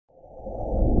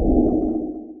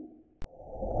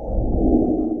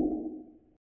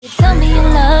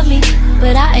love me,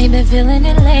 but I ain't been feeling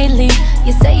it lately.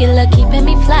 You say you love keeping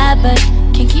me fly, but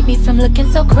can't keep me from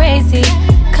looking so crazy.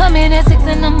 Coming at 6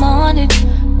 in the morning.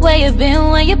 Where you been,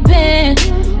 where you been?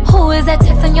 Who is that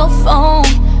text on your phone?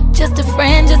 Just a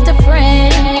friend, just a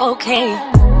friend. Okay,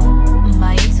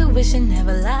 my intuition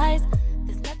never lies.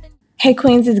 Hey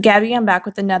Queens, it's Gabby. I'm back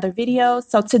with another video.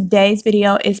 So today's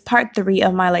video is part 3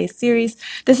 of my lace series.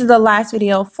 This is the last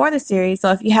video for the series,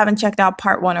 so if you haven't checked out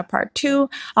part 1 or part 2,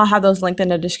 I'll have those linked in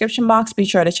the description box. Be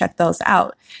sure to check those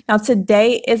out. Now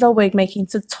today is a wig making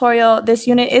tutorial. This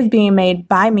unit is being made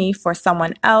by me for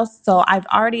someone else, so I've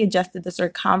already adjusted the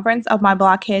circumference of my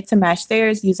blockhead to match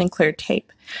theirs using clear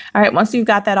tape. Alright, once you've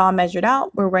got that all measured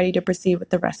out, we're ready to proceed with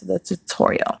the rest of the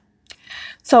tutorial.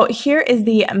 So here is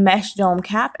the mesh dome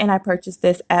cap, and I purchased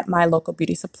this at my local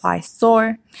beauty supply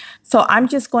store. So I'm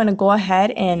just going to go ahead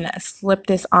and slip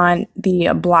this on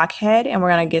the blockhead, and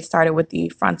we're going to get started with the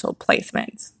frontal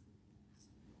placement.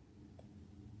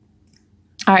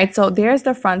 Alright, so there's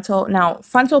the frontal. Now,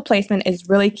 frontal placement is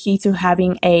really key to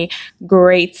having a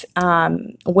great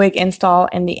wig install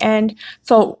in the end.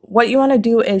 So what you want to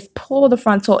do is pull the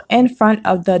frontal in front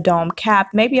of the dome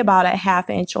cap, maybe about a 1/2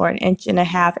 inch or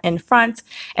 1.5 inches in front,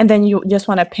 and then you just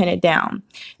want to pin it down.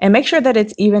 And make sure that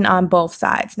it's even on both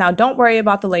sides. Now, don't worry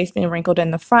about the lace being wrinkled in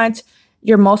the front.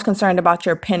 You're most concerned about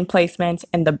your pin placement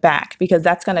in the back because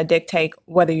that's going to dictate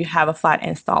whether you have a flat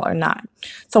install or not.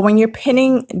 So when you're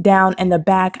pinning down in the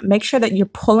back, make sure that you're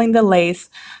pulling the lace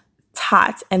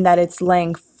taut and that it's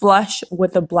laying flush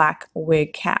with the black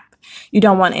wig cap. You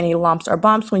don't want any lumps or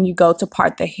bumps when you go to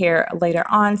part the hair later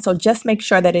on, so just make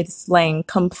sure that it's laying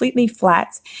completely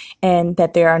flat and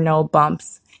that there are no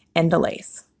bumps in the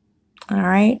lace. All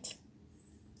right.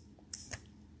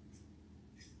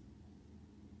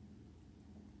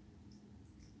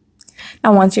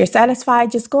 Now, once you're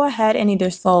satisfied, just go ahead and either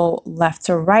sew left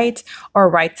to right or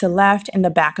right to left in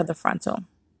the back of the frontal.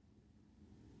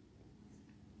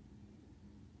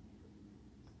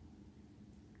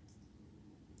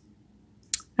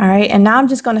 All right, and now I'm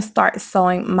just going to start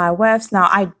sewing my wefts. Now,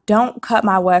 I don't cut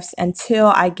my wefts until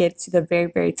I get to the very,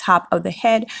 very top of the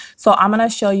head. So I'm going to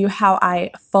show you how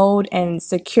I fold and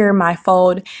secure my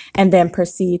fold and then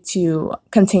proceed to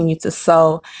continue to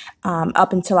sew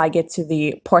up until I get to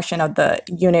the portion of the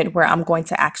unit where I'm going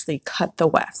to actually cut the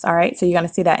wefts. All right, so you're going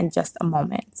to see that in just a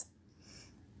moment.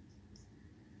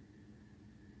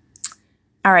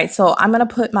 All right, so I'm going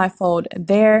to put my fold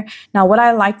there. Now, what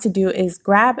I like to do is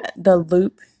grab the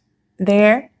loop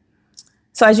there.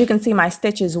 So as you can see, my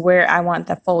stitch is where I want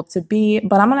the fold to be,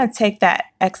 but I'm going to take that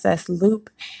excess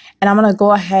loop and I'm going to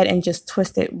go ahead and just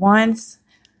twist it once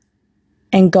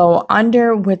and go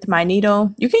under with my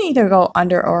needle. You can either go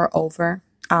under or over,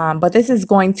 but this is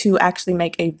going to actually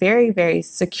make a very, very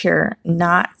secure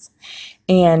knot.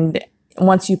 And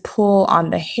once you pull on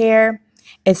the hair,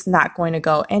 it's not going to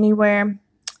go anywhere.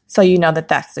 So you know that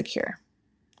that's secure.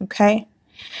 Okay.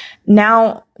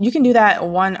 Now you can do that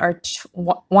once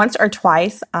or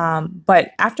twice,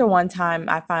 but after one time,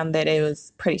 I found that it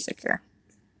was pretty secure.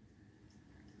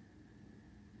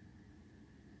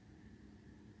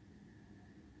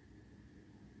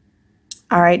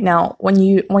 All right, now when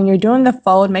you're doing the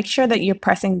fold, make sure that you're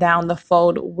pressing down the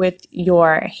fold with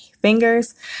your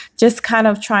fingers, just kind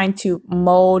of trying to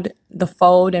mold the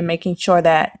fold and making sure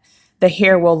that the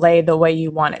hair will lay the way you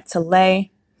want it to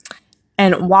lay.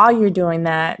 And while you're doing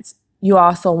that, you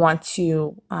also want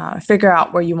to figure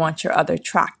out where you want your other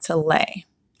track to lay.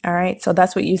 All right, so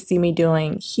that's what you see me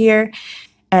doing here.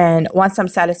 And once I'm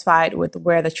satisfied with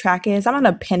where the track is, I'm going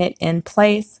to pin it in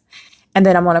place, and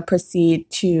then I'm going to proceed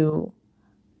to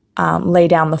lay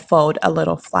down the fold a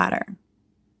little flatter.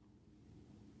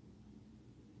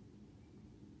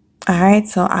 All right,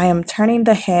 so I am turning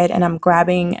the head and I'm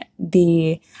grabbing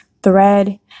the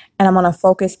thread and I'm going to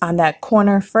focus on that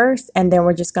corner first, and then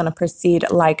we're just going to proceed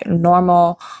like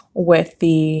normal with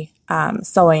the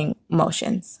sewing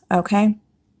motions. Okay.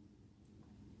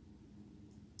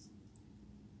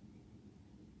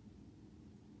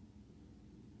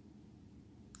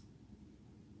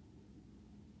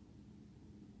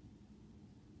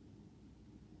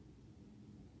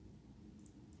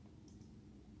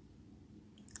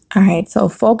 All right, so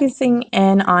focusing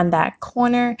in on that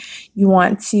corner, you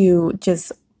want to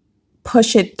just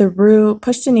push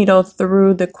the needle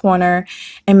through the corner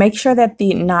and make sure that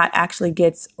the knot actually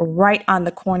gets right on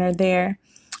the corner there.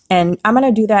 And I'm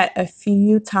going to do that a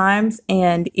few times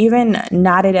and even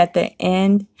knot it at the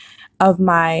end of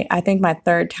I think my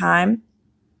 3rd time.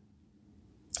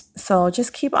 So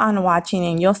just keep on watching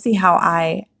and you'll see how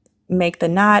I make the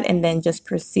knot and then just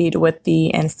proceed with the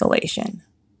installation.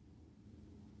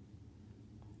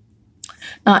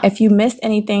 If you missed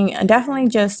anything, definitely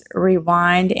just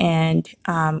rewind and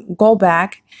go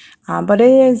back. But it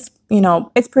is,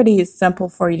 it's pretty simple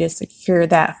for you to secure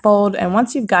that fold. And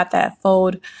once you've got that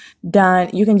fold done,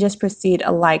 you can just proceed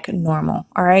like normal.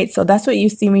 All right, so that's what you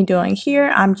see me doing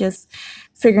here. I'm just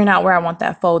figuring out where I want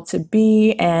that fold to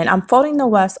be, and I'm folding the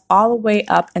wefts all the way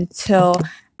up until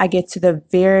I get to the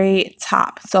very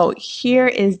top. So here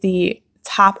is the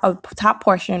top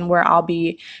portion where I'll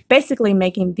be basically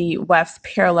making the wefts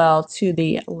parallel to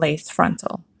the lace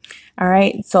frontal. All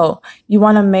right, so you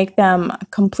want to make them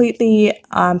completely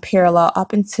parallel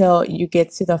up until you get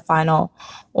to the final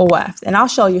weft, and I'll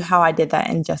show you how I did that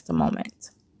in just a moment.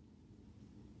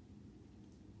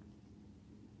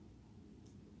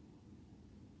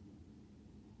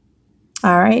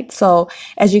 All right, so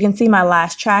as you can see, my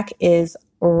last track is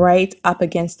right up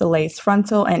against the lace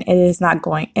frontal and it is not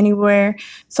going anywhere.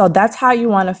 So that's how you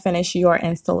want to finish your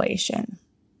installation.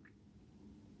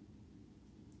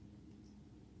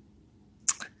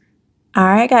 All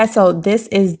right, guys, so this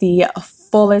is the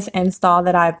fullest install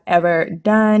that I've ever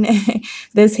done.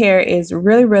 This hair is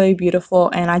really, really beautiful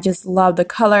and I just love the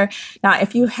color. Now,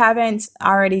 if you haven't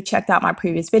already checked out my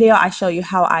previous video, I show you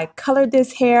how I colored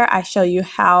this hair. I show you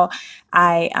how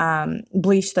I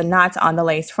bleached the knots on the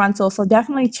lace frontal, so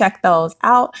definitely check those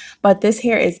out. But this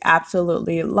hair is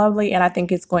absolutely lovely and I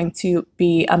think it's going to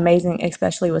be amazing,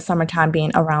 especially with summertime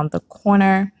being around the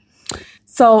corner.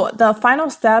 So the final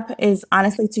step is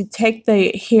honestly to take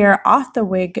the hair off the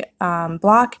wig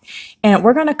block, and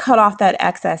we're going to cut off that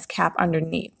excess cap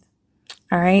underneath.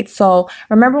 All right, so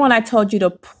remember when I told you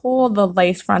to pull the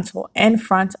lace frontal in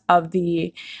front of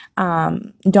the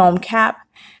dome cap?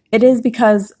 It is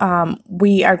because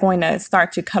we are going to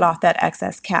start to cut off that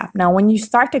excess cap. Now, when you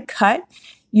start to cut,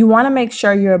 you want to make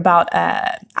sure you're about,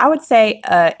 I would say,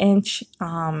 an inch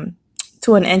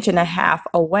to an inch and a half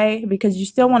away, because you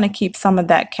still want to keep some of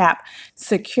that cap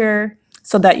secure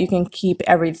so that you can keep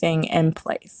everything in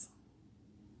place.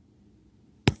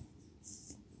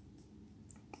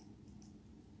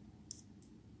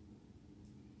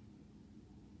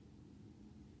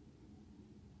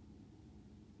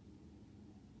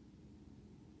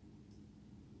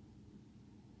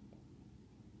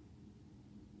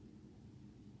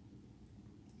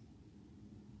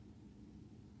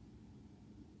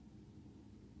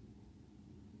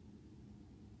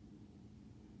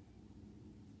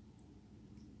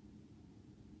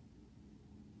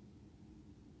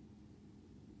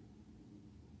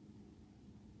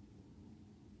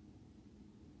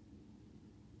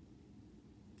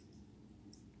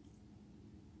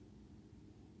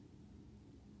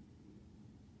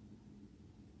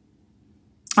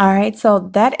 All right, so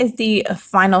that is the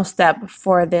final step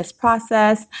for this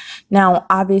process. Now,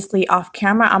 obviously off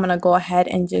camera, I'm gonna go ahead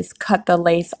and just cut the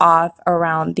lace off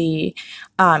around the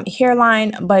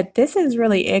hairline, but this is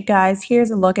really it, guys.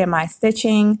 Here's a look at my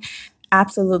stitching.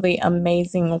 Absolutely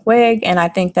amazing wig, and I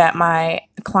think that my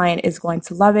client is going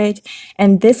to love it.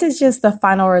 And this is just the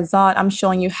final result. I'm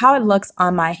showing you how it looks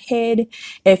on my head.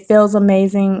 It feels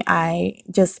amazing. I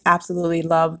just absolutely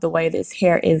love the way this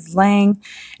hair is laying.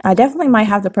 I definitely might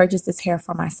have to purchase this hair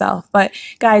for myself. But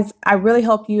guys, I really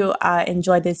hope you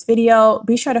enjoyed this video.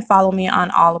 Be sure to follow me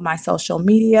on all of my social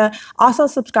media. Also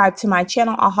subscribe to my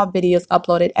channel. I'll have videos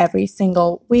uploaded every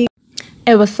single week.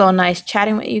 It was so nice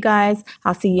chatting with you guys.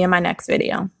 I'll see you in my next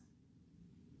video.